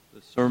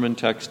The sermon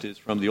text is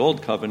from the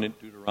Old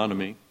Covenant,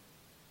 Deuteronomy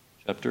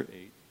chapter 8.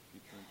 You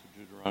turn to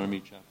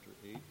Deuteronomy chapter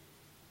 8.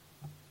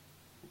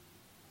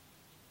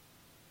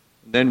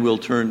 And then we'll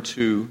turn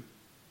to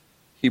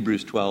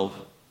Hebrews 12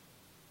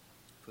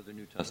 for the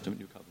New Testament,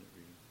 New Covenant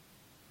reading.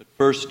 But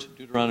first,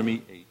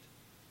 Deuteronomy 8.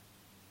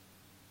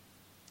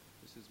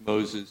 This is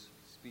Moses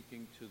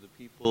speaking to the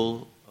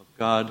people of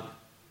God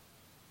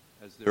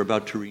as they're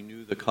about to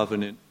renew the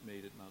covenant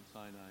made at Mount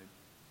Sinai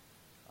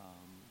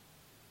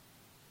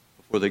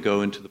before they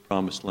go into the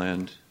promised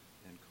land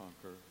and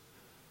conquer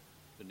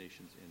the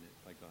nations in it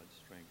by God's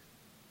strength.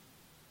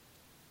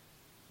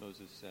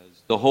 Moses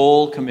says, "The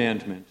whole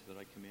commandment that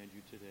I command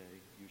you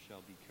today, you shall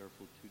be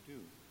careful to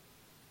do,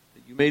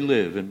 that you may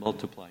live and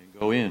multiply and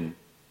go in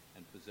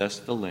and possess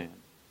the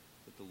land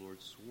that the Lord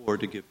swore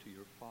to give to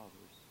your fathers.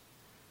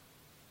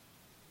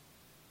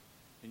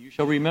 And you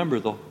shall remember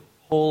the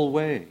whole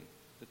way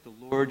that the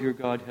Lord your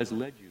God has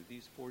led you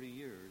these 40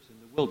 years in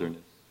the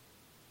wilderness,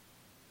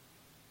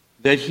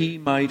 that he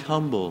might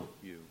humble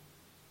you,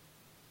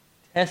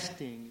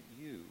 testing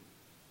you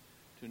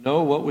to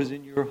know what was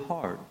in your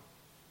heart,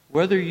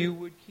 whether you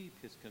would keep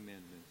his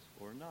commandments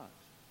or not.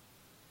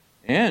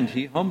 And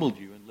he humbled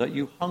you and let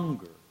you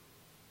hunger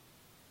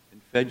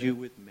and fed you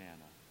with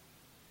manna,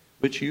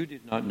 which you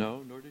did not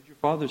know, nor did your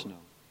fathers know,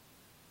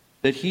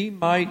 that he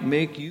might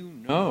make you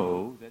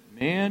know that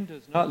man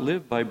does not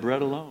live by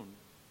bread alone,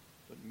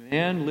 but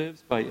man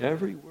lives by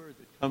every word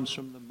that comes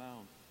from the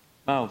mouth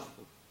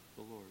of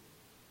the Lord.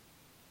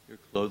 Your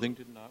clothing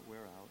did not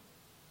wear out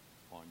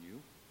on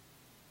you,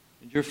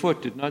 and your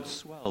foot did not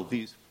swell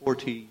these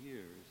 40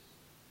 years.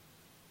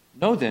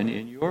 Know then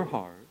in your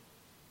heart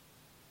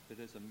that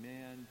as a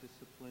man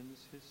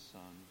disciplines his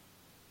son,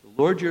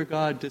 the Lord your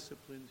God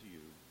disciplines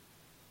you.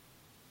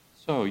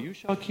 So you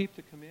shall keep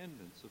the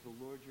commandments of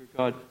the Lord your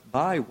God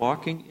by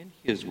walking in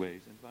his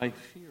ways and by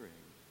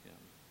fearing him.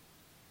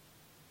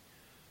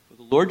 For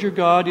the Lord your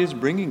God is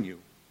bringing you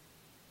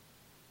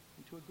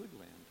into a good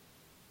land,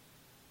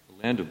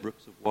 a land of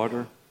brooks of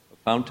water, of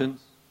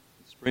fountains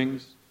and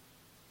springs,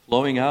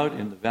 flowing out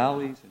in the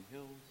valleys and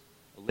hills,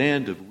 a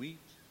land of wheat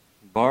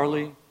and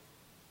barley,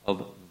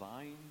 of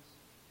vines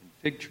and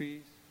fig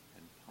trees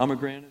and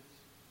pomegranates,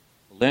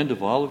 a land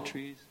of olive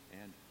trees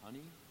and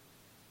honey,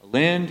 a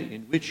land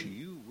in which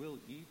you will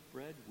eat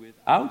bread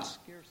without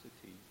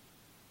scarcity,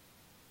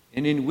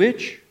 and in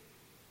which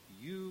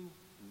you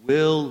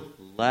will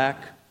lack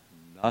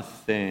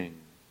nothing.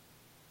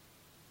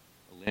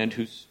 A land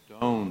whose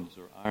stones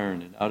are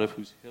iron, and out of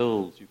whose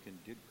hills you can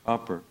dig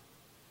copper.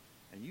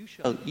 And you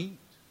shall eat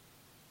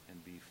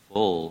and be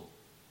full.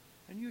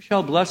 And you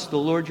shall bless the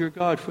Lord your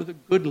God for the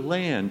good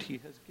land he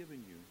has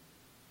given you.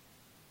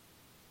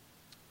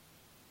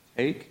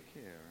 Take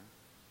care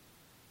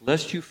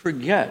lest you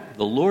forget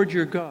the Lord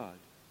your God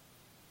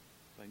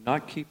by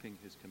not keeping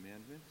his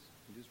commandments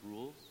and his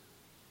rules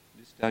and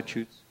his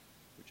statutes,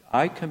 which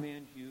I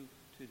command you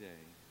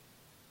today,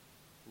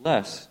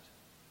 lest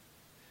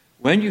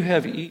when you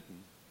have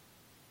eaten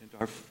and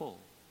are full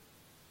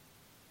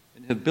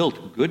and have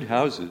built good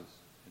houses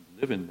and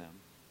live in them,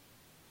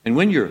 and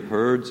when your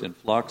herds and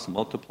flocks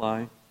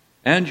multiply,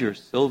 and your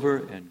silver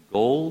and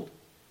gold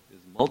is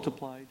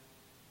multiplied,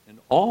 and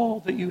all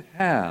that you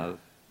have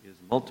is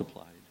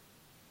multiplied,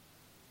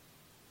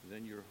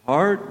 then your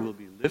heart will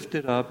be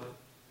lifted up,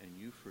 and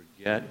you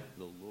forget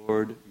the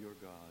Lord your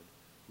God,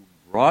 who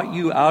brought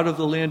you out of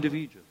the land of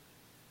Egypt,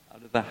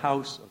 out of the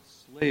house of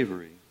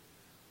slavery,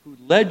 who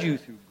led you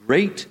through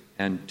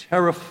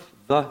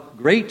the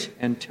great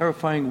and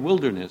terrifying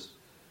wilderness,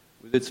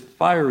 with its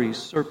fiery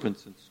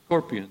serpents and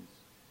scorpions,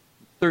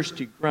 and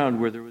thirsty ground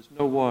where there was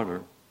no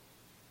water,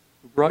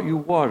 who brought you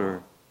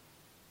water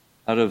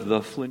out of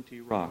the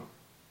flinty rock,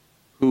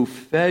 who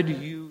fed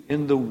you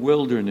in the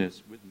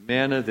wilderness with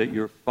manna that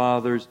your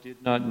fathers did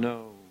not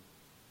know,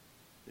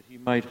 that he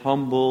might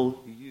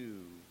humble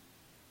you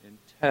and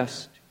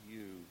test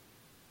you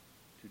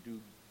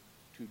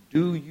to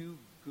do you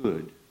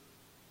good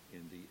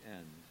in the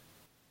end.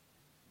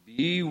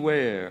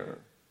 Beware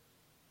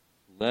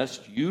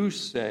lest you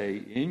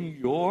say in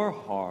your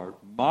heart,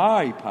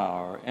 my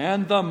power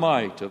and the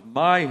might of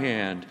my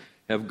hand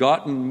have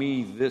gotten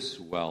me this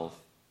wealth.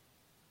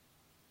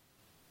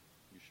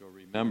 You shall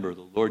remember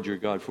the Lord your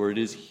God, for it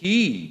is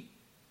he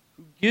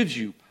who gives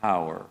you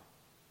power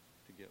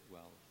to get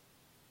wealth,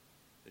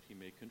 that he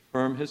may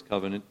confirm his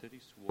covenant that he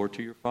swore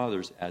to your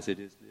fathers, as it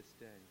is this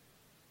day.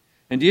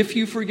 And if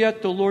you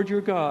forget the Lord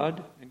your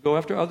God and go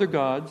after other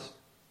gods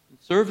and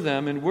serve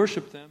them and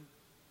worship them,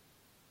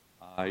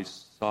 I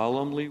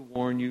solemnly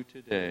warn you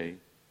today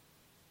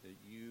that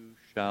you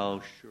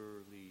shall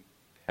surely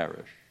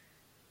perish.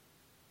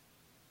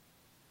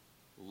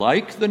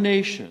 Like the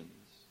nations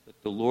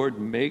that the Lord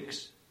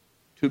makes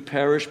to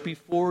perish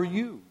before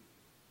you,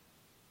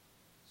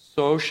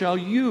 so shall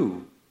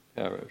you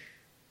perish,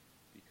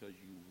 because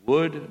you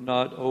would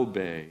not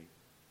obey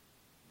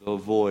the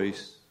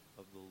voice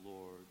of the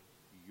Lord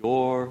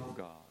your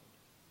God.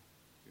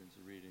 Here's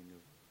a reading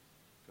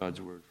of God's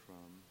word from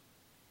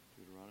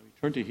Deuteronomy.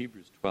 Turn to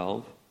Hebrews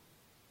 12,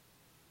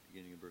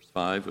 beginning in verse verse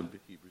 5 of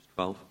Hebrews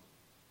 12.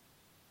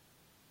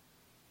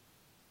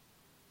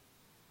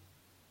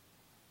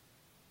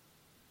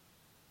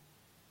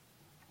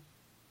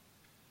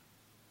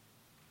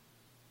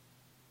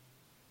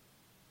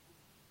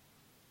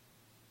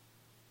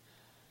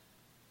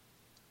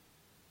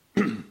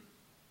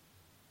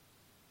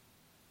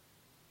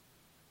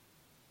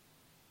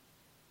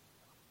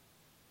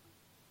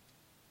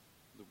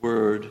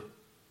 Word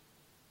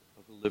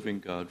of the living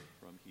God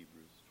from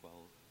Hebrews 12,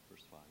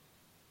 verse 5.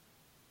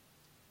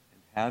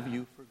 And have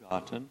you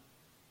forgotten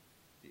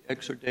the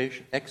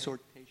exhortation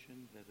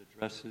that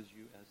addresses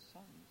you as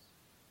sons?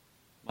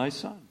 My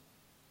son,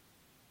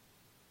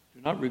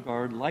 do not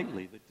regard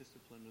lightly the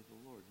discipline of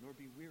the Lord, nor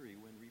be weary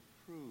when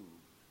reproved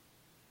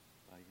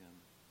by him.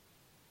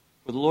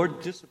 For the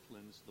Lord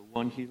disciplines the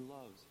one he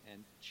loves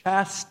and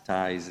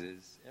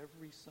chastises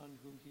every son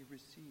whom he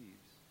receives.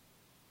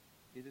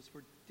 It is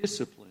for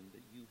discipline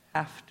that you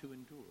have to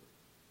endure.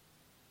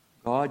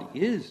 God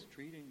is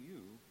treating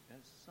you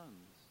as sons.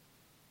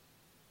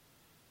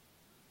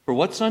 For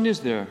what son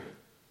is there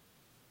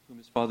whom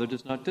his father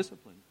does not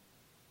discipline?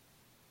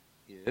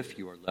 If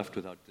you are left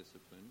without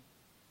discipline,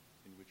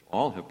 in which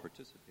all have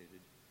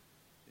participated,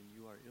 then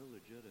you are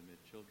illegitimate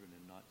children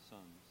and not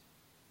sons.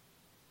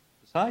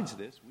 Besides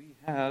this, we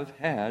have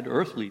had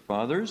earthly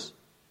fathers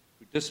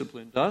who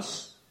disciplined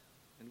us,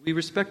 and we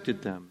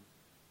respected them.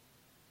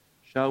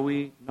 Shall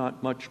we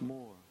not much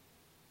more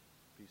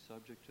be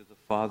subject to the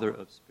Father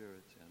of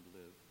spirits and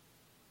live?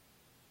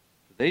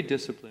 For they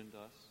disciplined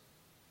us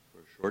for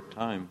a short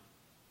time,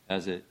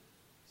 as it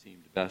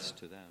seemed best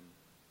to them.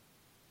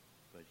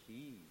 But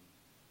he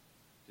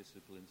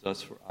disciplines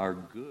us for our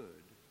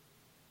good,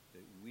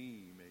 that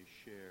we may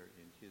share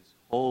in his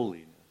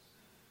holiness.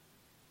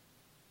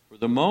 For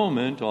the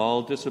moment,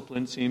 all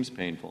discipline seems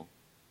painful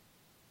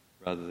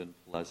rather than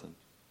pleasant.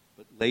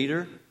 But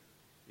later,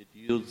 it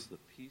yields the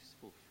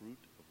peaceful fruit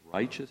of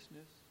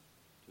righteousness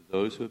to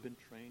those who have been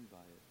trained by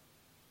it.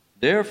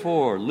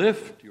 Therefore,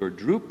 lift your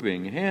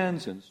drooping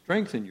hands and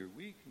strengthen your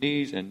weak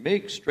knees and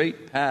make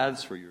straight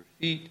paths for your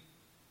feet,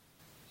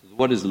 so that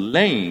what is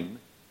lame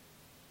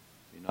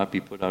may not be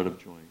put out of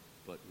joint,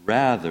 but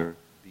rather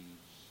be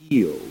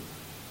healed.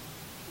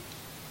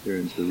 Here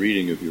ends the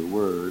reading of your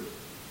word,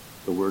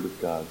 the word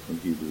of God from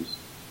Hebrews.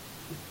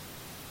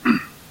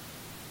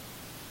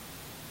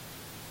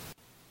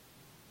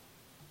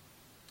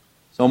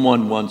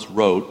 Someone once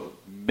wrote,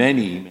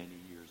 many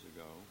years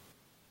ago,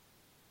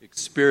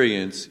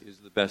 experience is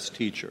the best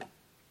teacher.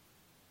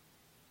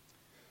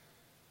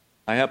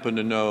 I happen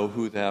to know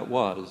who that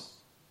was.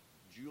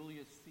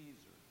 Julius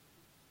Caesar.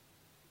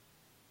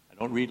 I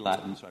don't read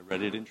Latin, so I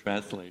read it in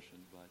translation.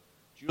 But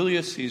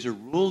Julius Caesar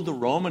ruled the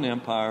Roman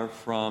Empire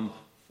from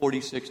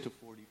 46 to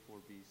 44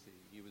 BC.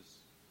 He was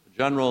a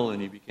general,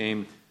 and he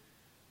became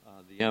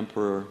the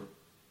emperor.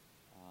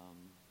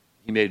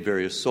 He made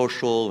various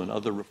social and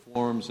other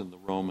reforms in the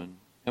Roman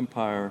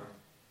Empire.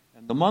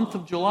 And the month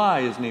of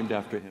July is named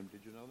after him.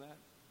 Did you know that?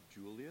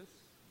 Julius,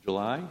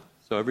 July.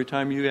 So every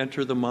time you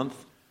enter the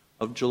month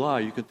of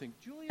July, you can think,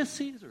 Julius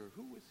Caesar,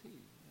 who was he?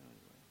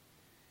 Anyway.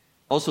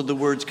 Also, the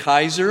words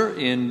Kaiser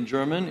in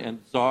German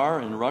and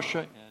Tsar in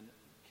Russia and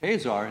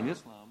Khazar in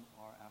Islam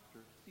are after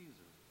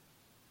Caesar,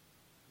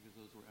 because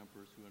those were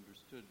emperors who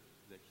understood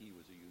that he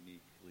was a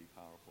uniquely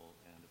powerful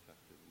and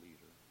effective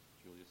leader.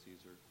 Julius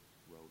Caesar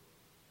wrote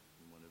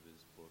in one of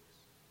his books,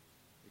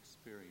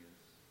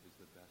 experience is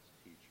the best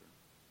teacher.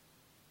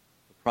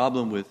 The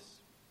problem with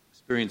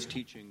experience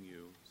teaching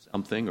you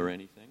something or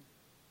anything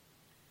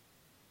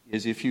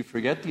is if you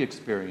forget the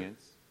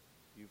experience,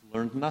 you've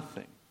learned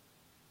nothing.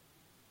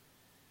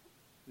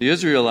 The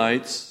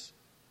Israelites,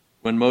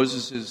 when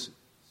Moses is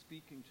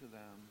speaking to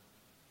them,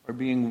 are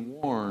being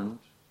warned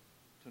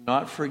to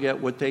not forget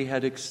what they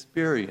had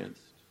experienced.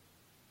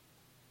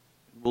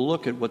 We'll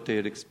look at what they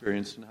had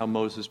experienced and how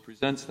Moses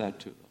presents that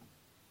to them.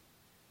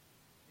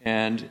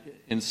 And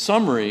in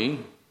summary,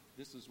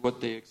 this is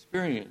what they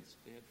experienced.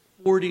 They had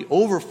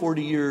over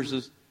 40 years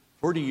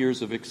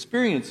of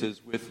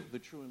experiences with the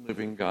true and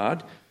living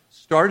God.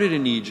 Started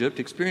in Egypt.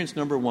 Experience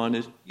number one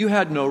is you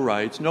had no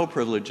rights, no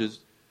privileges.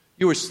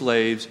 You were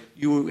slaves.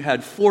 You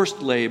had forced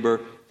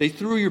labor. They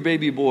threw your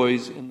baby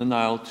boys in the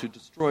Nile to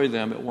destroy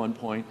them at one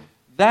point.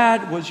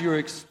 That was your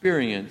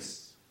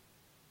experience.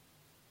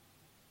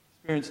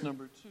 Experience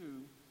number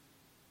two,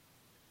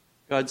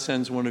 God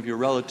sends one of your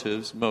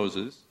relatives,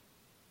 Moses,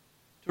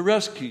 to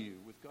rescue you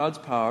with God's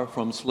power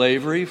from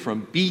slavery,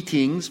 from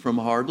beatings, from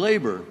hard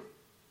labor.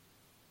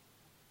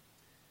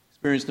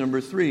 Experience number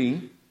three,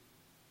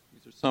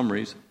 these are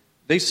summaries,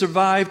 they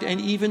survived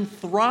and even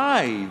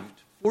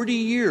thrived 40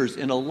 years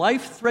in a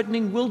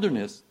life-threatening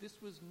wilderness. This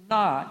was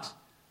not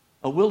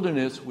a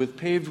wilderness with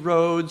paved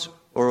roads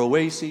or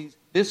oases.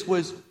 This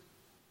was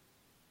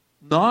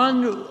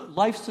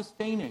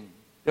non-life-sustaining.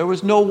 There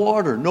was no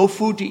water, no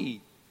food to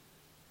eat.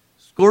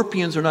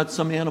 Scorpions are not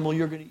some animal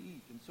you're going to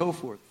eat, and so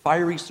forth.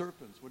 Fiery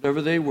serpents,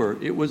 whatever they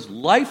were. It was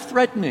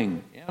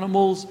life-threatening.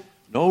 Animals,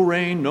 no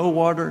rain, no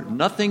water,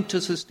 nothing to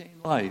sustain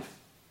life.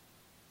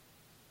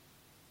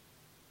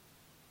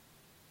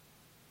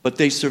 But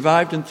they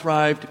survived and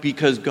thrived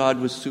because God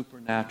was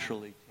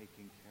supernaturally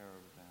taking care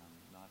of them,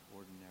 not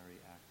ordinary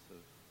acts of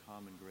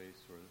common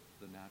grace or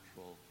the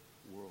natural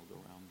world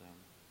around them.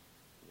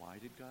 Why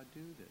did God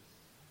do this?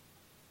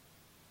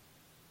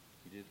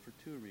 He did it for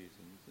two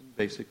reasons, and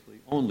basically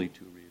only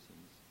two reasons.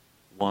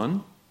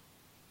 One,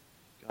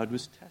 God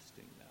was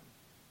testing them.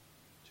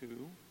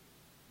 Two,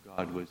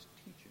 God was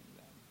teaching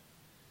them.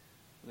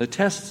 The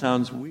test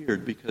sounds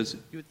weird because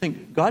you would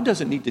think God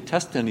doesn't need to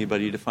test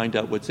anybody to find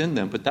out what's in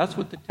them, but that's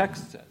what the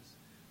text says.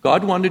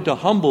 God wanted to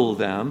humble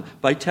them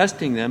by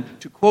testing them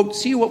to, quote,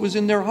 see what was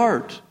in their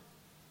heart,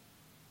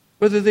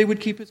 whether they would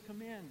keep his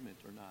commandment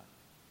or not.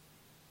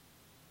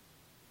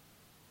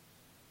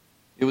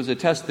 It was a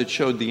test that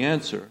showed the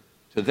answer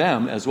to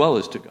them as well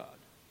as to God.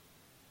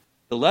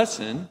 The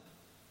lesson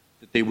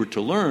that they were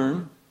to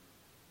learn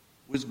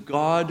was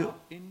God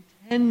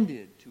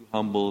intended to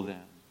humble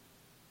them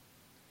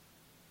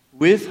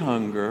with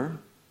hunger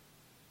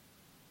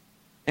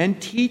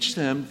and teach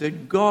them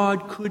that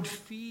God could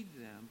feed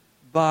them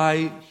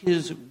by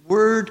his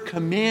word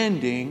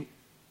commanding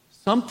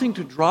something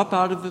to drop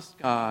out of the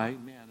sky,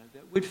 manna,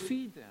 that would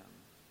feed them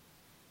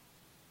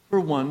for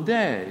one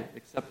day,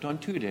 except on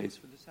 2 days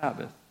for the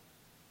Sabbath.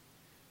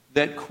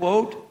 That,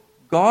 quote,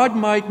 God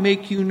might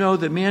make you know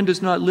that man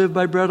does not live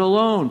by bread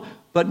alone,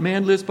 but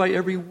man lives by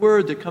every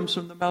word that comes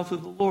from the mouth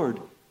of the Lord.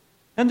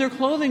 And their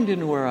clothing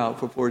didn't wear out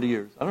for 40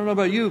 years. I don't know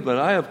about you, but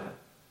I have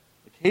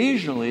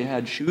occasionally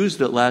had shoes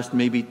that last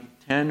maybe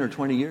 10 or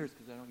 20 years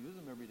because I don't use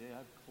them every day. I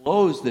have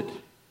clothes that,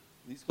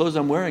 these clothes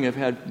I'm wearing I've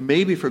had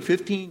maybe for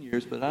 15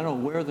 years, but I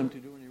don't wear them to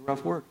do any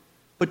rough work.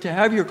 But to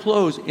have your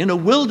clothes in a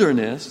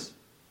wilderness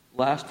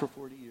last for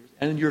 40 years,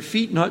 and your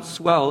feet not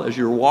swell as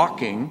you're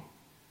walking,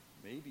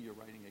 maybe you're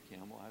riding a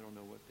camel, I don't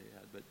know what they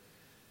had, but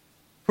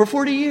for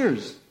 40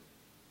 years,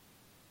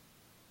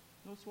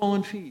 no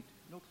swollen feet,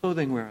 no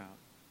clothing wear out.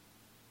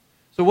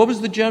 So what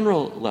was the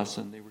general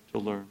lesson they were to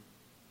learn?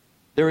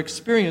 Their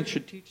experience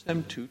should teach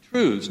them two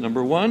truths.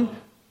 Number one,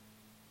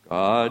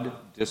 God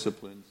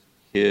disciplines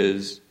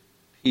his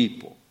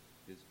people,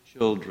 his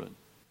children.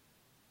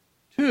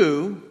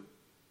 Two,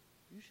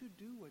 you should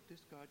do what this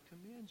God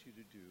commands you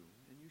to do,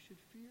 and you should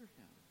fear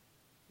him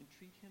and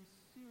treat him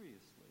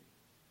seriously.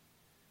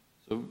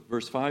 So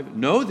verse 5,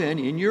 know then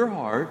in your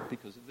heart,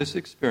 because of this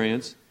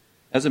experience,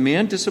 as a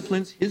man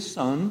disciplines his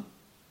son,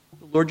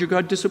 the Lord your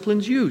God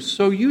disciplines you.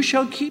 So you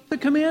shall keep the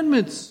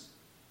commandments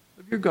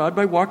of your God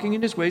by walking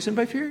in his ways and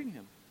by fearing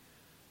him.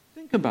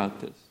 Think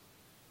about this.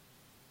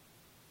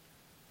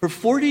 For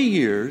 40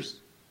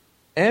 years,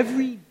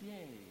 every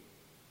day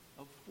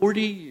of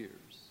 40 years,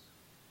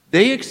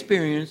 they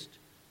experienced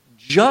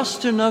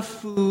just enough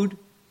food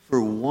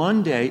for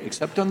one day,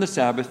 except on the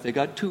Sabbath, they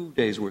got 2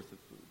 days worth of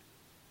food.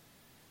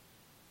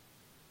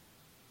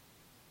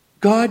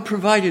 God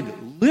provided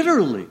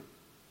literally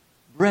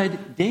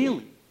bread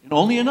daily, and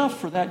only enough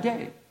for that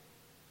day.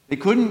 They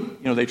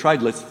couldn't, they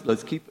tried,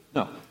 let's keep it.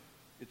 No.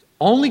 It's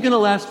only going to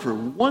last for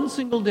one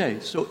single day.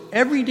 So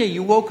every day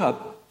you woke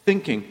up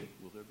thinking,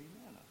 will there be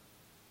manna?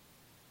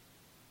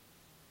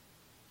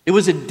 It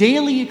was a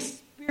daily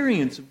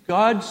experience of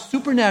God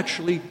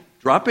supernaturally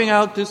dropping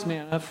out this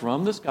manna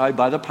from the sky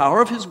by the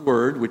power of his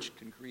word, which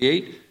can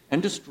create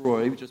and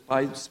destroy just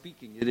by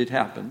speaking it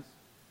happens.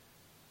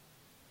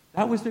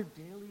 That was their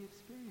daily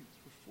experience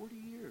for 40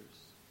 years.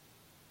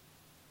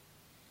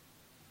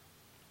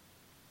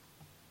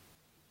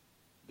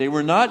 They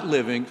were not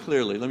living,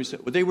 clearly,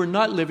 they were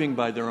not living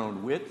by their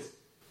own wits,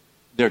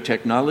 their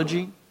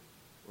technology,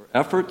 or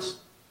efforts.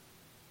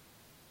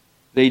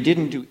 They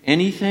didn't do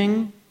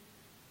anything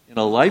in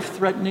a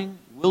life-threatening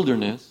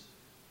wilderness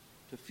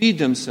to feed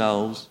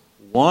themselves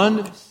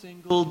one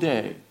single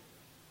day.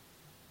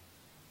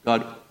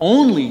 God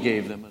only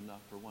gave them enough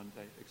for one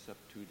day, except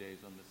 2 days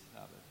on the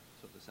Sabbath.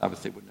 So the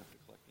Sabbath they wouldn't have to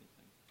collect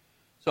anything.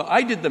 So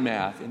I did the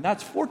math, and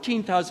that's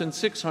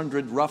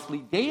 14,600 roughly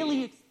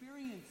daily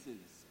experiences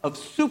of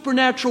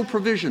supernatural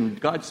provision.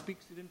 God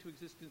speaks it into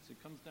existence,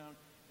 it comes down,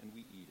 and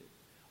we eat it.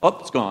 Oh,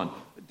 it's gone.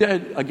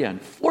 Dead again.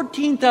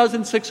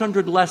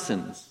 14,600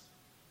 lessons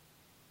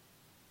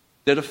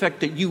that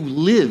affect that you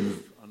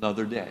live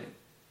another day.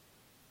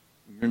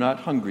 You're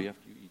not hungry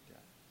after you eat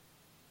that.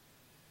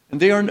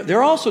 And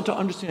they're also to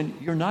understand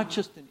you're not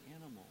just an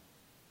animal.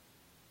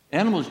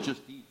 Animals just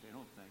eat. They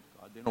don't thank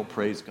God. They don't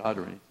praise God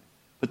or anything.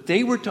 But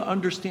they were to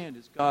understand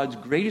as God's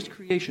greatest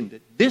creation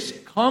that this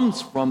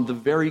comes from the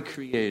very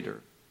Creator.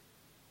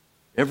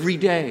 Every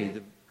day,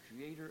 the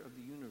Creator of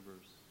the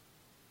universe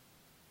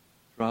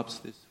drops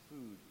this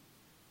food.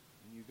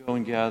 And you go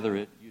and gather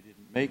it. You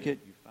didn't make it.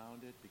 You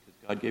found it because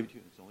God gave it to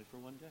you. It's only for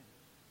one day.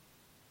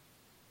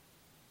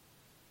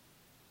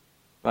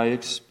 By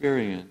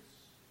experience,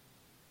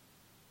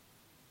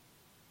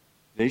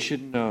 they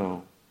should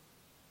know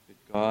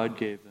that God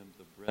gave them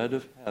the bread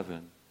of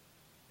heaven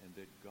and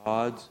that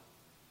God's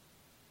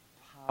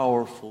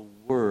powerful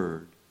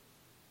word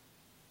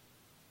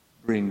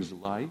brings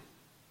life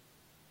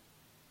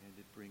and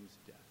it brings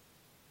death.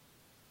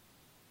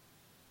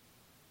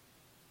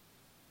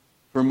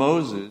 For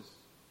Moses,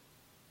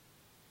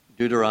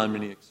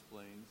 Deuteronomy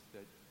explains,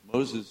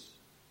 Moses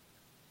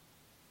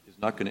is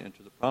not going to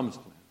enter the promised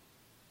land.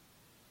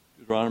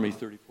 Deuteronomy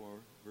 34,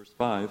 verse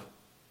 5.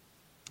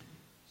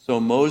 So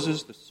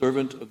Moses, the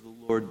servant of the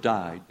Lord,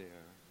 died there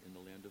in the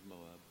land of Moab,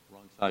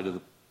 wrong side of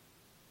the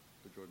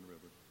Jordan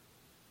River,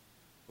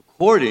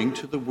 according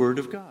to the word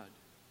of God.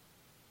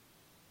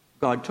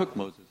 God took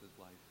Moses'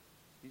 life.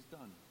 He's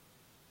done.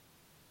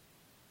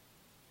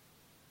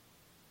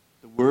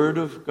 The word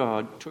of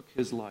God took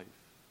his life.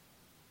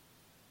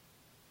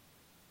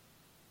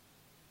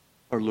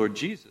 Our Lord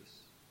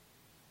Jesus,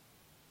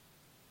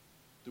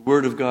 the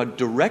word of God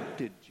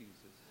directed Jesus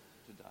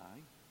to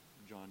die.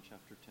 John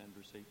chapter 10,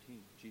 verse 18.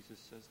 Jesus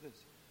says this,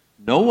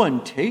 no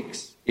one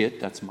takes it,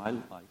 that's my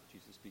life,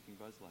 Jesus speaking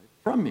about his life,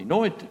 from me.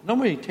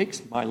 Nobody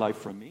takes my life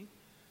from me,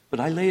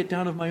 but I lay it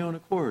down of my own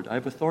accord. I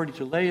have authority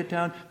to lay it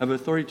down. I have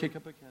authority to take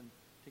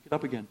it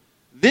up again.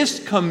 This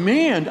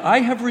command I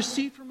have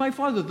received from my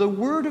Father. The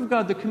word of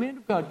God, the command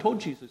of God told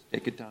Jesus,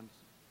 take it down.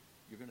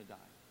 You're going to die.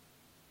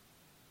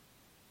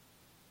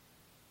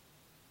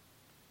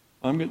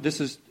 This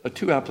is a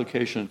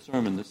two-application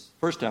sermon. This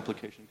first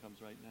application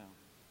comes right now.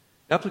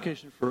 The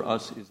application for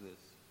us is this.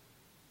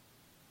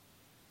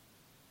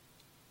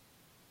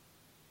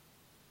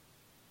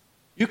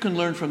 You can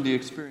learn from the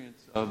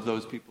experience of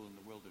those people in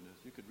the wilderness.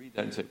 You could read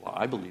that and say, well,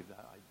 I believe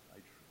that.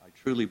 I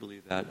truly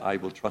believe that. I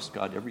will trust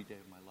God every day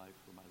of my life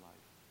for my life.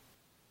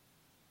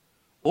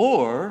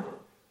 Or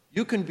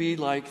you can be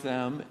like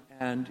them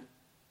and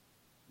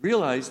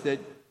realize that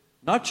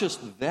not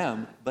just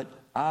them, but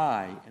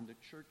I and the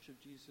Church of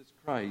Jesus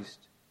Christ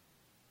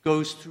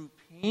goes through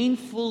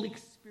painful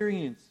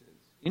experiences,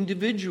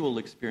 individual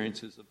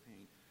experiences of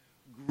pain,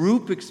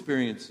 group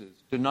experiences,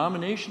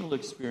 denominational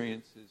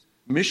experiences,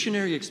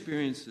 missionary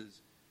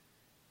experiences,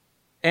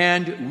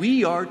 and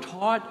we are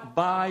taught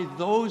by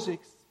those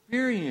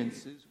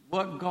experiences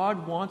what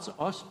God wants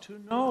us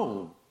to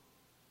know.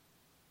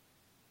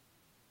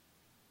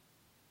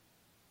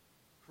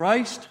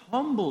 Christ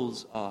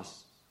humbles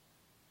us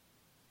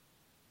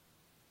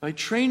by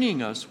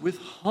training us with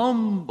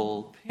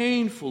humble,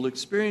 painful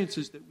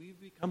experiences that we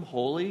become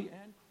holy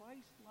and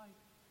Christ-like.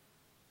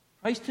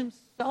 Christ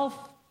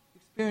himself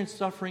experienced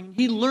suffering.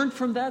 He learned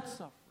from that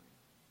suffering.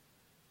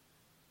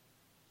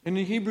 And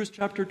in Hebrews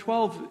chapter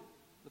 12,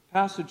 the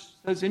passage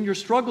says, in your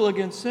struggle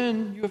against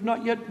sin, you have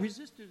not yet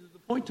resisted to the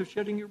point of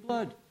shedding your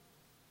blood.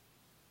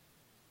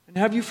 And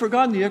have you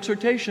forgotten the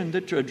exhortation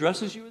that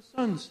addresses you as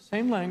sons?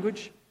 Same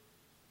language.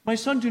 My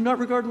son, do not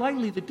regard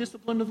lightly the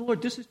discipline of the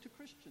Lord. This is to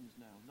Christians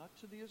now, not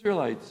to the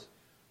Israelites.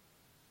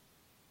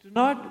 Do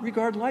not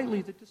regard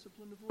lightly the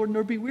discipline of the Lord,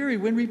 nor be weary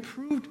when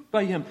reproved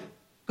by him.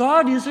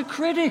 God is a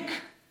critic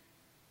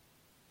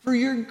for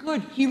your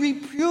good. He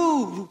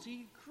reproves.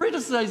 He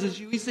criticizes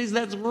you. He says,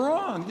 that's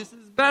wrong. This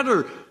is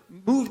better.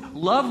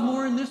 Love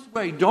more in this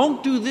way.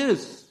 Don't do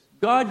this.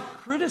 God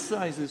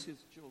criticizes his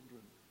children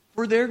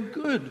for their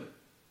good.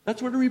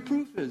 That's what a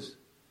reproof is.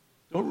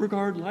 Don't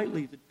regard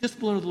lightly the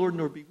discipline of the Lord,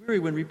 nor be weary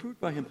when reproved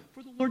by him.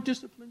 For the Lord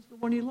disciplines the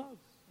one he loves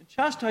and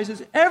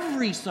chastises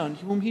every son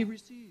whom he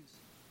receives.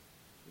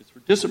 It's for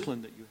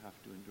discipline that you have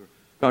to endure.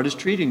 God is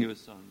treating you as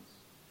sons.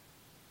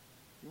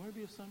 You want to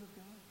be a son of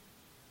God?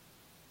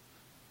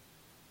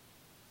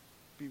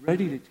 Be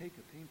ready to take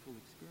a painful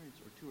experience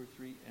or two or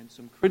three and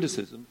some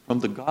criticism from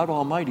the God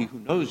Almighty who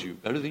knows you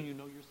better than you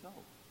know yourself.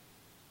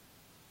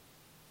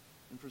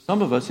 And for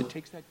some of us, it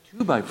takes that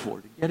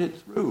 2x4 to get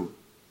it through.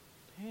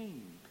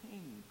 Pain.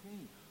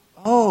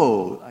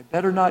 Oh, I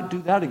better not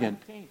do that again.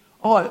 Pain.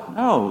 Oh,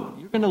 no,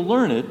 you're going to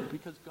learn it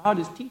because God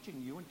is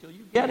teaching you until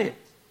you get it.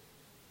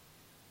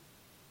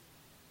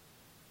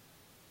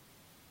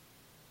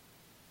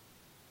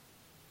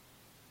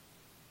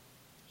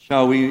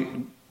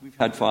 We've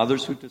had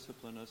fathers who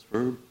discipline us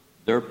for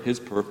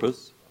his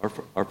purpose.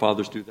 Our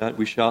fathers do that.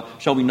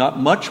 Shall we not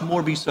much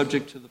more be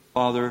subject to the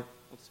Father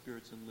of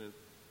spirits and live?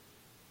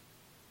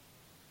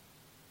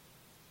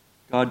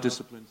 God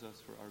disciplines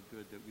us for our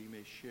good, that we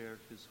may share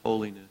his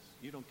holiness.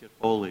 You don't get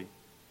holy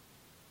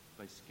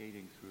by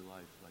skating through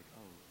life like,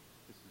 oh,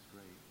 this is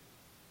great.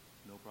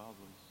 No problems.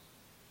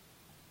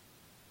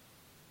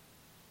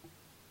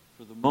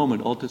 For the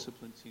moment, all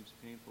discipline seems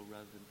painful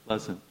rather than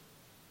pleasant.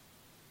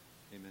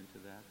 Amen to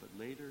that. But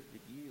later,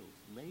 it yields.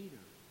 Later,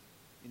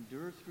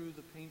 endure through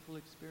the painful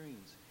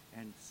experience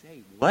and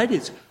say,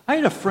 I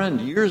had a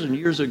friend years and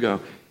years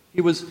ago.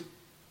 He was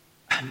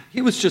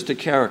just a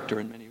character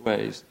in many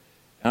ways.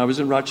 And I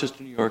was in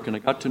Rochester, New York, and I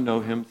got to know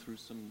him through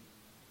some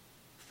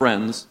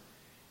friends.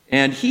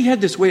 And he had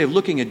this way of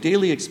looking at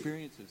daily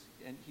experiences.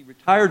 And he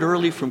retired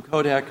early from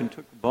Kodak and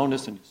took a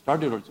bonus and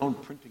started his own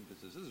printing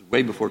business. This is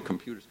way before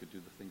computers could do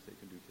the things they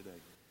can do today.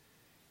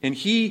 And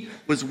he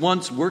was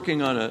once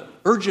working on an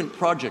urgent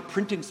project,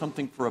 printing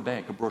something for a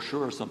bank, a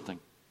brochure or something.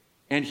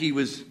 And he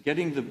was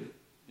getting the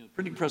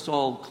printing press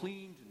all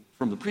cleaned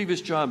from the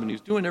previous job, and he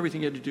was doing everything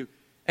he had to do.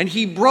 And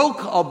he broke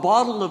a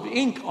bottle of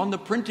ink on the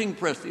printing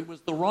press. It was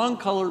the wrong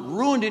color,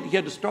 ruined it. He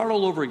had to start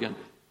all over again.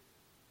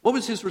 What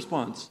was his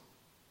response?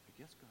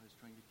 I guess God is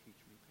trying to teach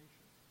me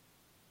patience.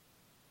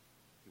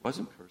 He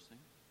wasn't cursing.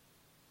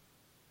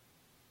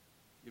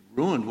 It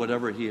ruined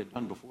whatever he had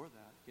done before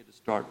that. He had to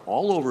start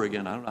all over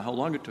again. I don't know how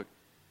long it took.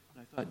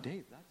 And I thought,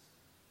 Dave,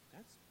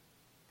 that's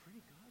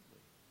pretty godly.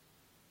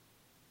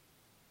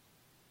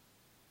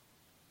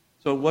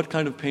 So what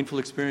kind of painful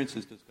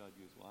experiences does God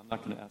use? Well, I'm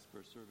not going to ask for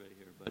a survey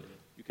here, but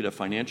you could have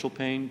financial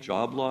pain,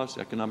 job loss,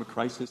 economic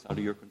crisis out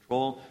of your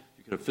control.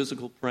 You could have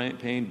physical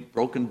pain,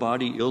 broken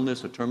body,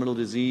 illness, a terminal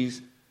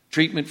disease,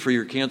 treatment for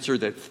your cancer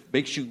that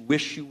makes you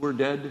wish you were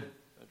dead. I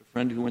had a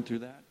friend who went through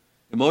that.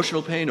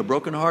 Emotional pain, a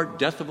broken heart,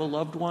 death of a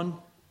loved one,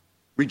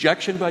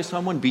 rejection by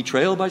someone,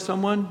 betrayal by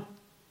someone.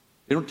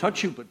 They don't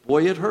touch you, but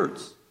boy, it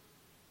hurts.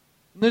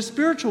 And there's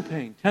spiritual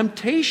pain,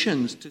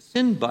 temptations to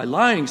sin by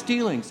lying,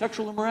 stealing,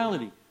 sexual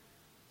immorality.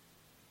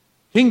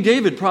 King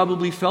David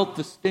probably felt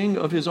the sting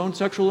of his own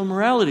sexual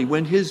immorality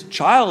when his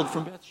child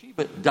from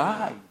Bathsheba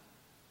died.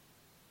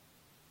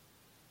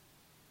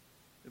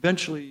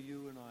 Eventually,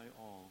 you and I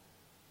all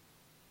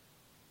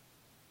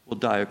will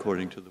die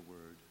according to the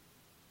word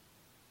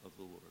of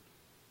the Lord.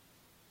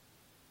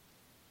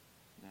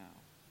 Now,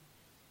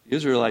 the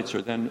Israelites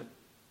are then,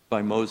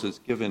 by Moses,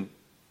 given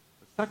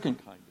a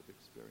second kind of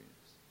experience.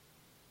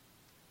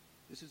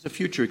 This is a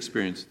future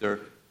experience.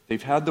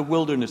 They've had the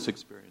wilderness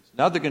experience.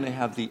 Now they're going to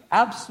have the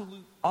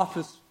absolute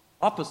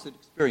opposite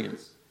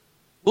experience.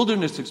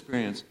 Wilderness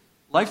experience,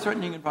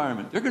 life-threatening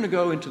environment. They're going to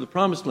go into the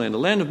promised land, a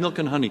land of milk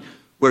and honey,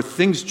 where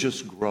things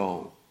just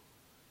grow,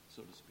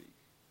 so to speak.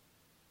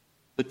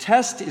 The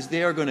test is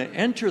they are going to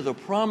enter the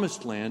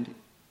promised land.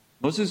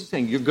 Moses is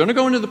saying, you're going to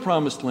go into the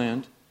promised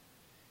land,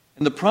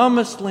 and the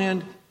promised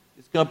land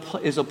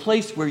is a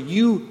place where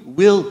you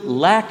will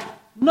lack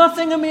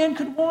nothing a man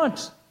could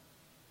want.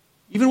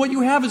 Even what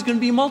you have is going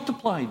to be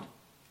multiplied.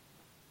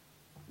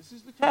 This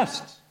is the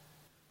test.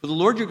 For the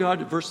Lord your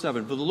God, verse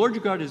 7, for the Lord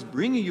your God is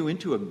bringing you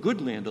into a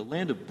good land, a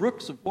land of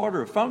brooks of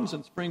water, of fountains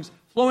and springs,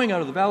 flowing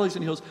out of the valleys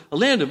and hills, a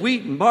land of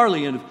wheat and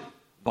barley and of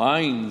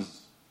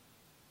vines,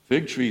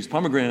 fig trees,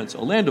 pomegranates,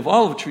 a land of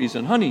olive trees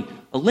and honey,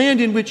 a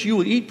land in which you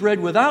will eat bread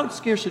without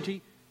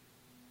scarcity,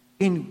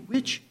 in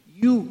which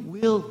you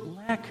will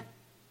lack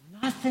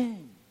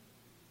nothing.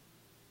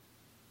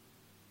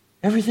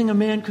 Everything a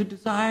man could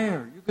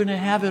desire. You're going to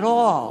have it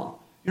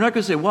all. You're not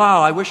going to say,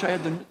 wow, I wish I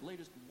had the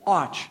latest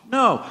watch.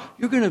 No,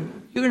 you're going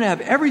to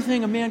have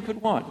everything a man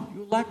could want.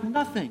 You lack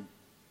nothing.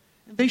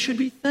 And they should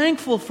be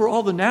thankful for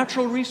all the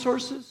natural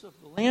resources of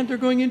the land they're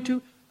going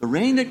into, the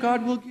rain that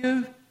God will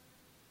give.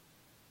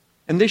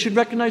 And they should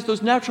recognize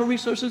those natural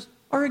resources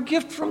are a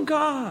gift from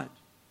God.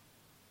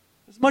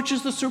 As much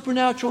as the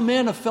supernatural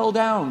manna fell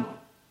down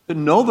that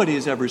nobody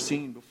has ever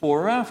seen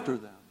before or after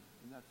them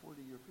in that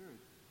 40-year period.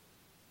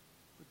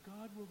 But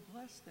God will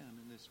bless them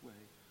in this way.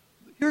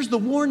 Here's the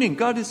warning.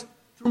 God is,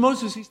 through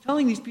Moses, he's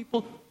telling these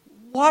people,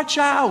 watch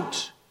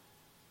out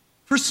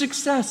for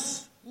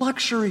success,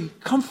 luxury,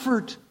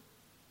 comfort,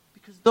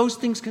 because those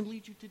things can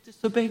lead you to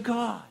disobey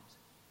God.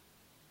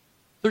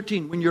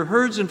 13, when your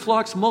herds and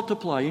flocks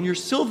multiply, and your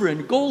silver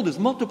and gold is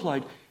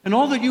multiplied, and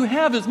all that you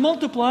have is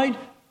multiplied,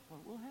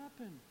 what will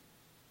happen?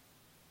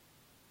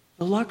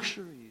 The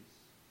luxuries,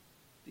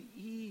 the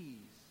ease,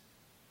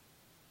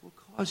 will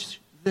cause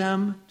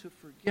them to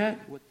forget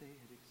what they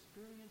had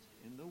experienced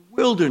in the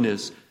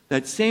wilderness.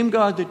 That same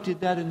God that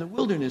did that in the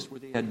wilderness, where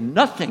they had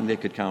nothing they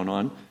could count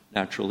on,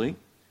 naturally.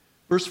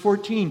 Verse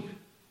 14,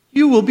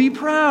 you will be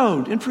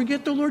proud and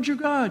forget the Lord your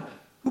God,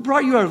 who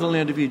brought you out of the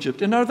land of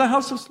Egypt and out of the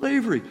house of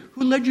slavery,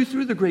 who led you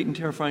through the great and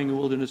terrifying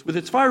wilderness with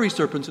its fiery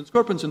serpents and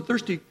scorpions and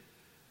thirsty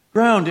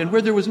ground, and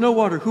where there was no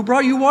water, who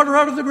brought you water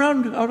out of the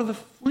ground, out of the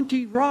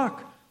flinty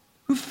rock,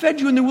 who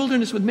fed you in the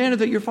wilderness with manna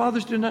that your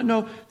fathers did not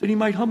know, that he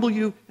might humble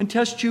you and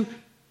test you,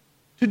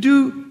 to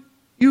do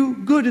you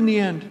good in the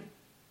end.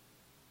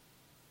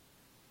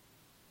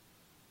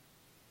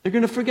 They're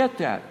going to forget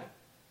that.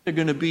 They're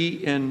going to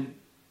be in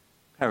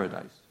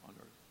paradise on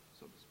earth,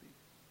 so to speak.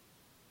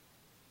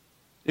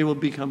 They will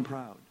become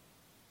proud.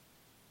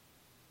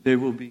 The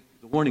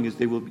warning is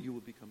you will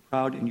become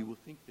proud, and you will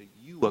think that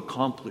you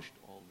accomplished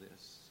all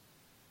this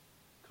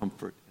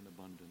comfort and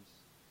abundance.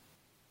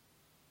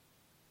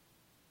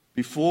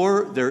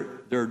 Before,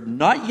 they're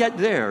not yet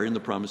there in the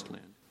promised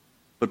land,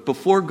 but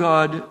before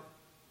God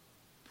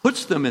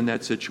puts them in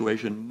that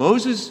situation,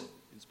 Moses,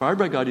 inspired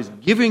by God, is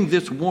giving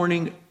this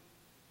warning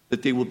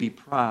that they will be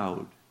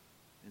proud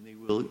and they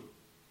will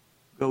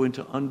go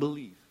into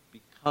unbelief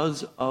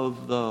because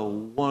of the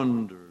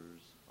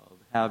wonders of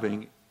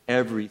having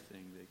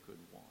everything they could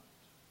want.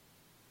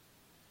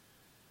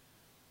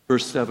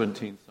 Verse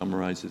 17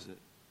 summarizes it.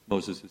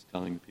 Moses is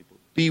telling the people,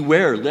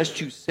 beware lest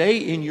you say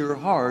in your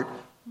heart,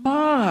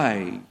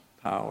 my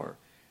power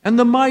and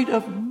the might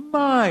of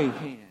my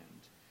hand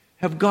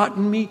have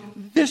gotten me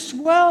this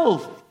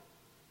wealth.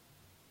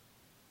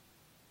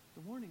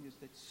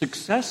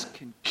 Success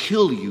can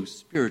kill you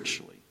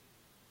spiritually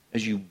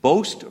as you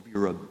boast of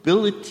your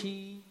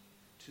ability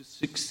to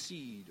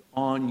succeed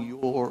on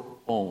your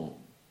own.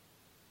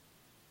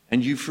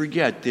 And you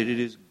forget that it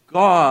is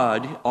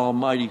God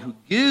Almighty who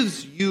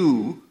gives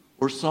you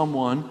or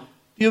someone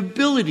the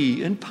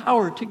ability and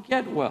power to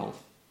get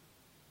wealth.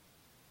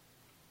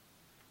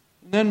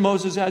 And then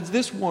Moses adds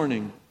this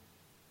warning.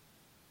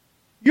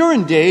 You're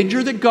in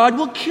danger that God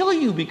will kill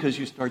you because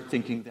you start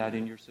thinking that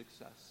in your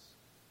success.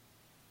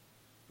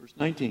 Verse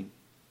 19.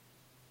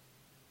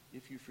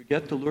 If you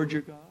forget the Lord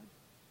your God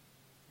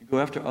and go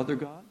after other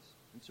gods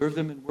and serve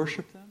them and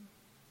worship them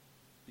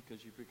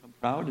because you've become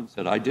proud and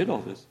said, I did all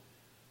this.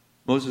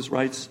 Moses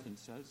writes and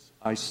says,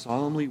 I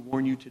solemnly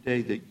warn you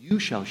today that you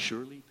shall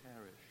surely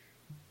perish.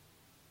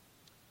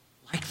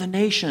 Like the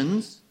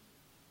nations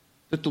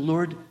that the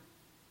Lord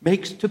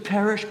makes to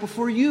perish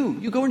before you.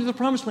 You go into the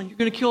promised land, you're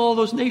going to kill all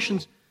those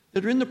nations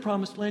that are in the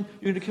promised land.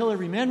 You're going to kill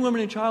every man,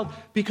 woman, and child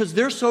because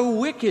they're so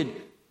wicked.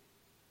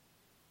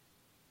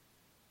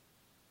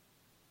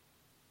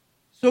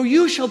 So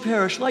you shall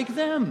perish like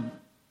them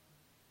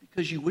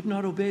because you would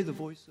not obey the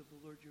voice of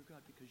the Lord your God,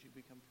 because you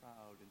become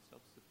proud and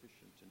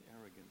self-sufficient and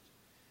arrogant.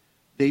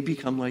 They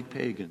become like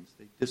pagans.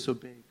 They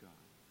disobey God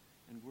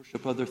and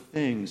worship other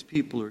things,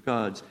 people, or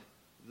gods.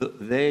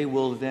 They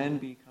will then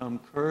become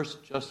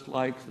cursed, just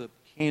like the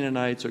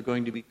Canaanites are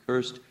going to be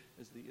cursed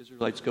as the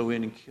Israelites go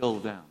in and kill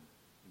them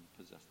and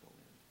possess the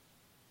land.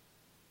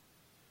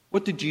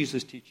 What did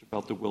Jesus teach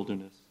about the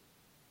wilderness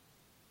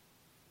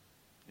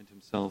and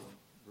himself?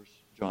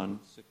 John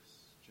 6,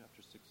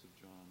 chapter 6 of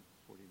John,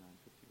 49,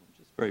 51.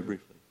 Just very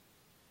briefly.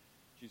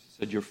 Jesus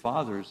said, your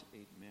fathers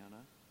ate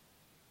manna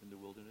in the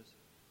wilderness,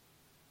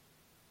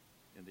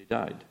 and they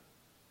died.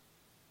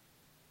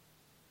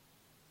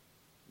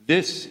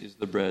 This is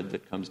the bread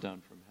that comes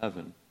down from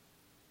heaven,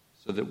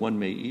 so that one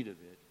may eat of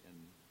it and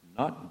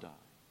not die.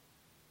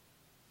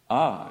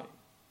 I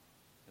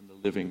am the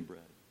living bread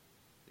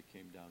that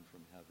came down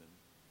from heaven.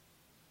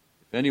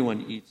 If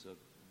anyone eats of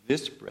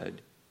this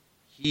bread,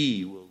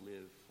 he will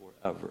live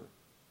forever.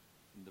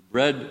 And the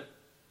bread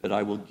that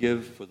I will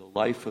give for the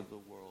life of the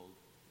world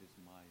is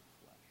my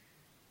flesh.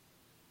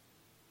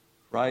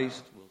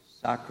 Christ will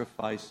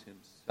sacrifice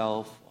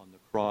himself on the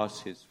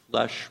cross. His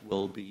flesh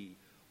will be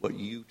what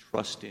you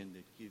trust in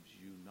that gives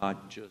you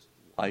not just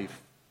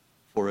life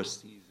for a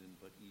season,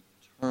 but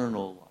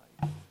eternal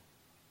life.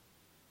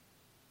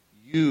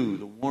 You,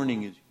 the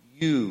warning is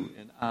you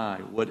and I,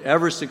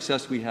 whatever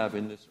success we have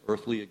in this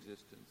earthly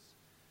existence,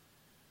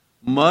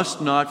 must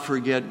not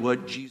forget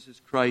what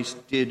Jesus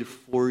Christ did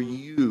for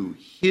you.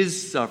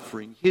 His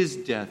suffering, his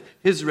death,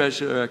 his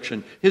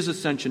resurrection, his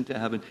ascension to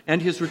heaven,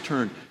 and his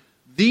return.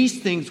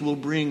 These things will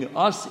bring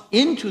us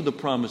into the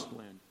promised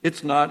land.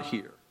 It's not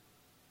here.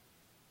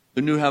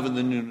 The new heaven,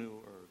 the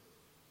new earth.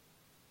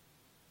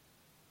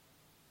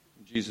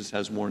 Jesus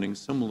has warnings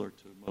similar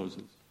to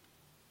Moses.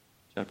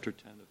 Chapter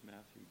 10 of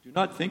Matthew. Do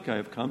not think I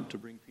have come to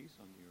bring peace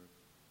on the earth.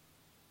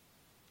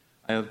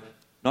 I have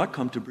not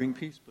come to bring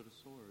peace, but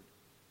a sword.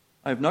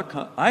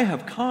 I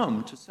have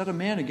come to set a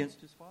man against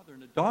his father,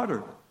 and a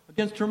daughter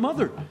against her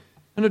mother,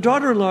 and a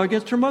daughter-in-law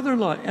against her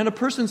mother-in-law, and a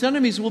person's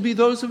enemies will be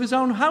those of his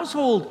own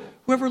household.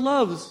 Whoever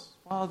loves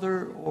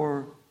father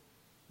or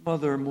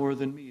mother more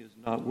than me is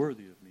not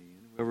worthy of me,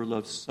 and whoever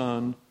loves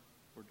son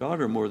or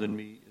daughter more than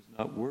me is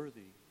not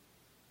worthy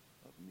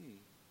of me.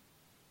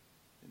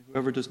 And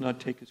whoever does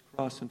not take his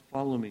cross and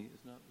follow me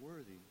is not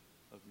worthy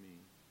of me.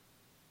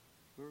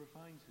 Whoever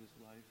finds his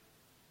life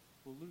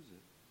will lose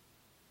it.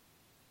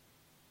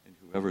 And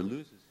whoever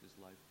loses his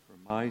life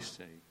for my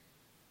sake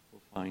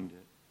will find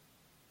it.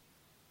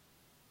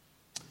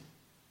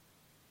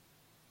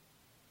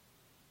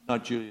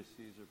 Not Julius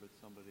Caesar, but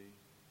somebody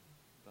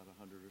about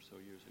 100 or so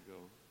years ago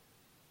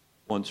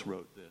once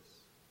wrote this.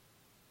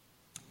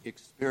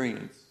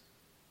 Experience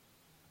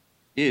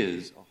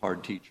is a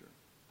hard teacher.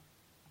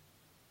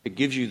 It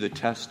gives you the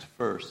test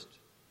first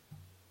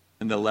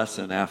and the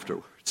lesson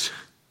afterwards.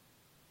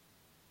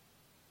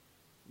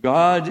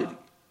 God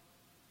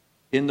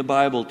in the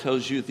Bible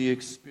tells you the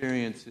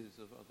experiences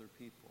of other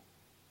people.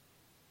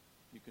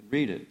 You can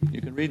read it.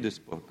 You can read this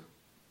book.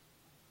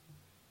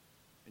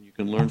 And you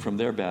can learn from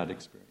their bad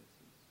experiences.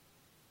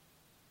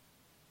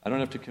 I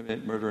don't have to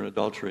commit murder and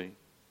adultery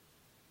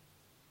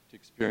to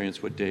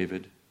experience what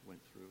David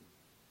went through.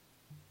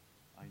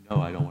 I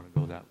know I don't want to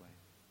go that way.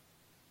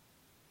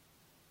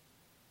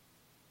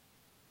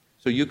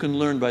 So you can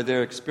learn by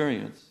their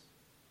experience.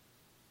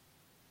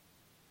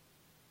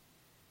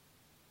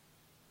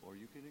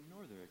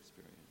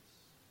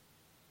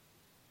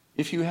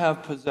 If you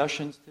have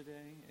possessions today,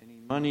 any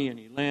money,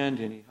 any land,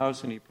 any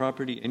house, any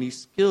property, any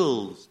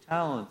skills,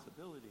 talents,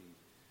 abilities,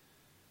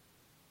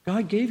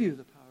 God gave you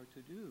the power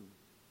to do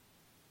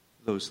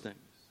those things.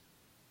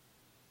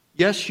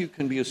 Yes, you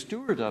can be a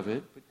steward of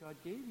it, but God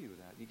gave you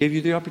that. He gave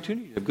you the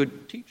opportunity to have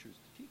good teachers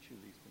to teach you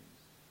these things.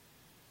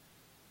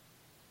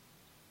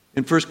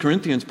 In 1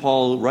 Corinthians,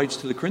 Paul writes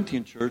to the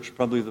Corinthian church,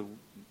 probably the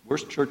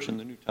worst church in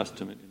the New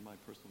Testament, in my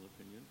personal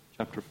opinion,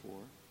 chapter 4.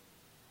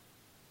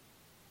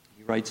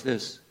 He writes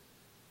this.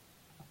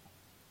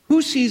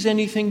 Who sees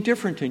anything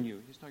different in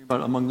you? He's talking about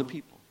among the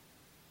people.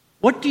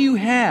 What do you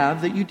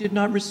have that you did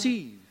not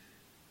receive?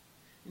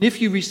 And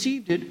if you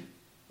received it,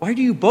 why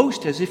do you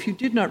boast as if you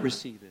did not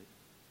receive it?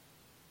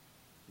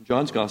 In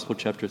John's Gospel,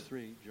 chapter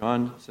 3,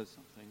 John says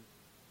something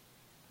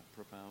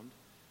profound.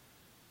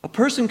 A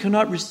person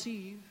cannot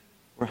receive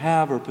or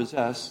have or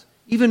possess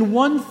even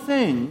one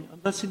thing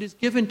unless it is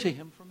given to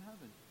him from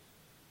heaven.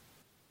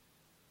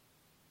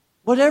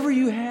 Whatever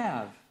you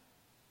have,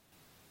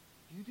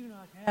 you do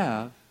not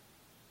have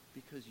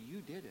because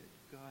you did it.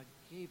 God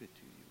gave it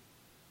to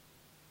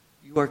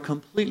you. You are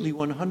completely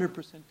 100%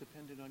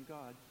 dependent on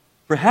God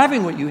for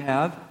having what you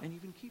have and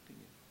even keeping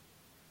it.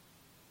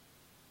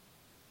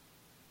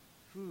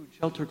 Food,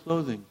 shelter,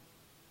 clothing.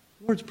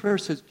 The Lord's Prayer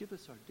says, give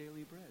us our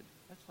daily bread.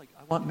 That's like,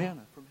 I want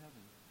manna from heaven.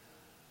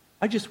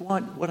 I just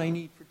want what I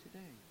need for today.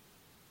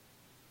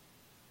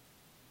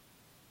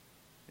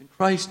 And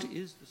Christ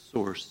is the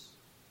source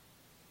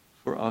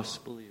for us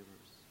believers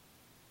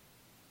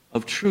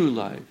of true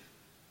life.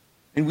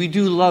 And we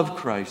do love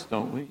Christ,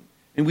 don't we?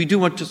 And we do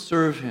want to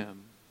serve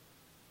him.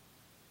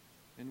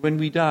 And when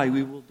we die,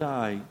 we will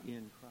die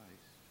in Christ.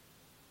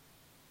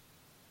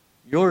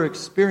 Your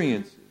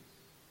experiences,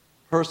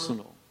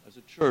 personal, as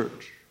a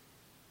church,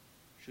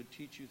 should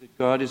teach you that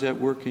God is at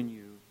work in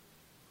you,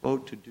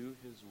 quote, to do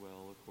his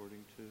will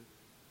according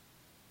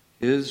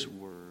to his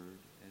word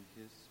and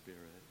his spirit.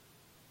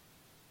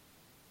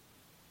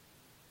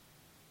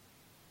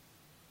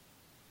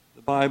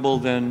 The Bible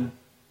then,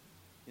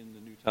 in the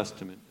New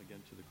Testament,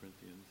 again to the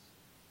Corinthians,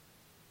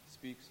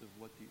 speaks of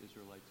what the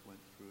Israelites went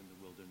through in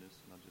the wilderness,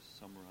 and I'll just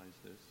summarize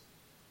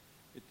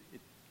this.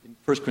 In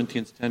 1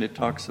 Corinthians 10, it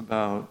talks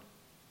about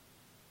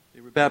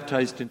they were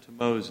baptized into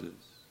Moses.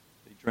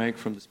 They drank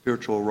from the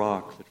spiritual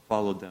rock that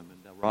followed them,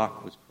 and the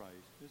rock was Christ.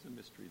 There's a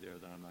mystery there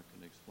that I'm not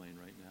going to explain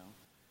right now.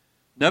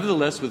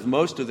 Nevertheless, with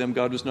most of them,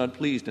 God was not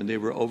pleased, and they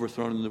were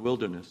overthrown in the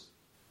wilderness.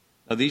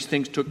 Now, these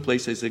things took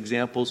place as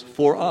examples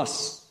for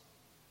us.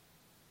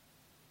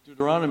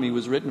 Deuteronomy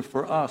was written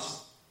for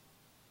us.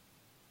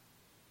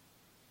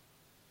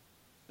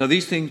 Now,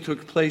 these things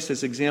took place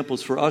as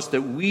examples for us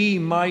that we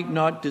might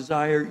not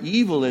desire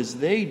evil as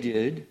they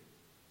did.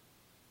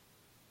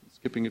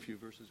 Skipping a few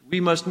verses. We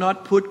must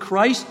not put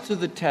Christ to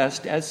the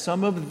test as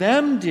some of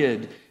them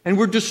did and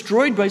were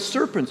destroyed by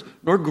serpents,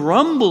 nor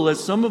grumble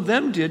as some of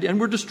them did and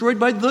were destroyed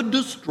by the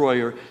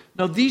destroyer.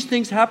 Now, these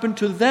things happened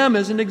to them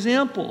as an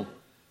example,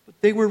 but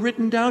they were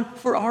written down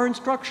for our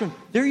instruction.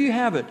 There you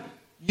have it.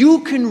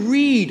 You can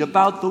read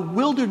about the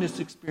wilderness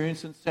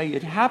experience and say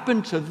it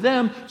happened to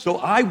them, so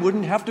I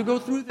wouldn't have to go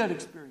through that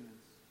experience.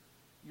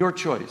 Your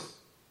choice.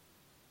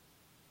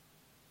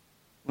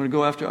 Want to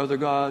go after other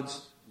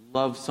gods?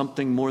 Love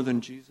something more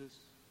than Jesus?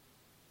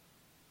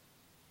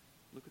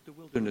 Look at the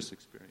wilderness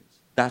experience.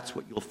 That's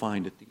what you'll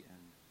find at the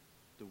end.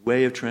 The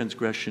way of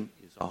transgression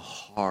is a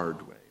hard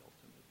way,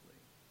 ultimately.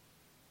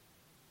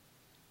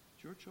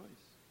 It's your choice.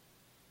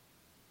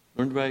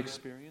 Learned by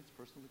experience,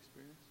 personal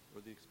experience,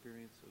 or the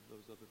experience of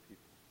those other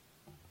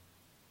people.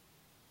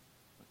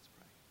 Let's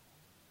pray.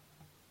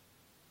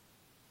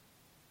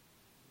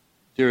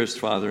 Dearest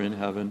Father in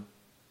heaven,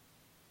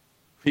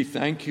 we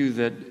thank you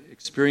that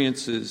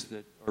experiences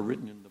that are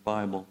written in the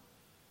Bible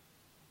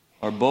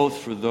are both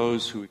for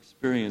those who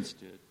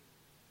experienced it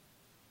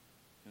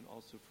and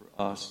also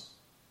for us,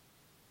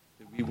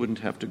 that we wouldn't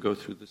have to go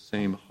through the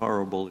same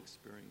horrible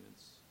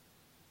experience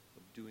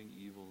of doing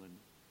evil and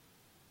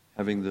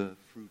having the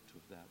fruit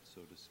of that,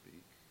 so to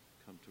speak,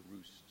 come to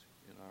roost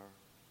in our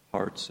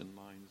hearts and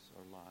minds,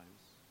 our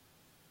lives.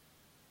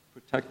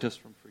 Protect us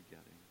from forgetting.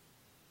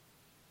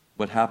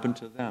 What happened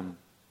to them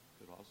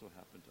could also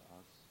happen to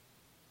us.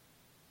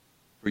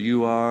 For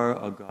you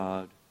are a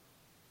God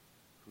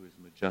who is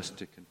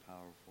majestic and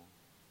powerful,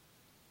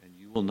 and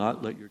you will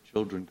not let your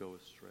children go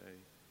astray.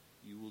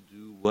 You will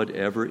do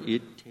whatever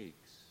it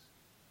takes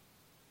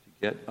to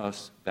get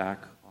us back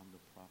on the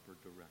proper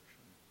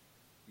direction.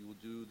 You will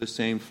do the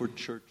same for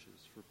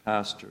churches, for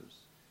pastors.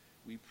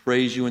 We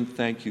praise you and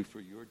thank you for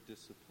your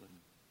discipline,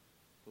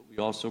 but we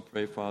also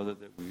pray, Father,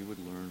 that we would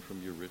learn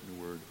from your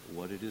written word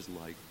what it is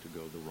like to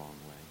go the wrong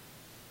way,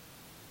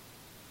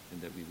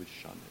 and that we would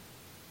shun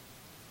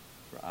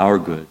it. For our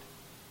good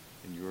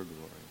and your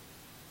glory.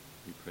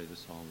 We pray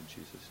this all in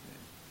Jesus'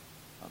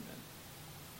 name. Amen.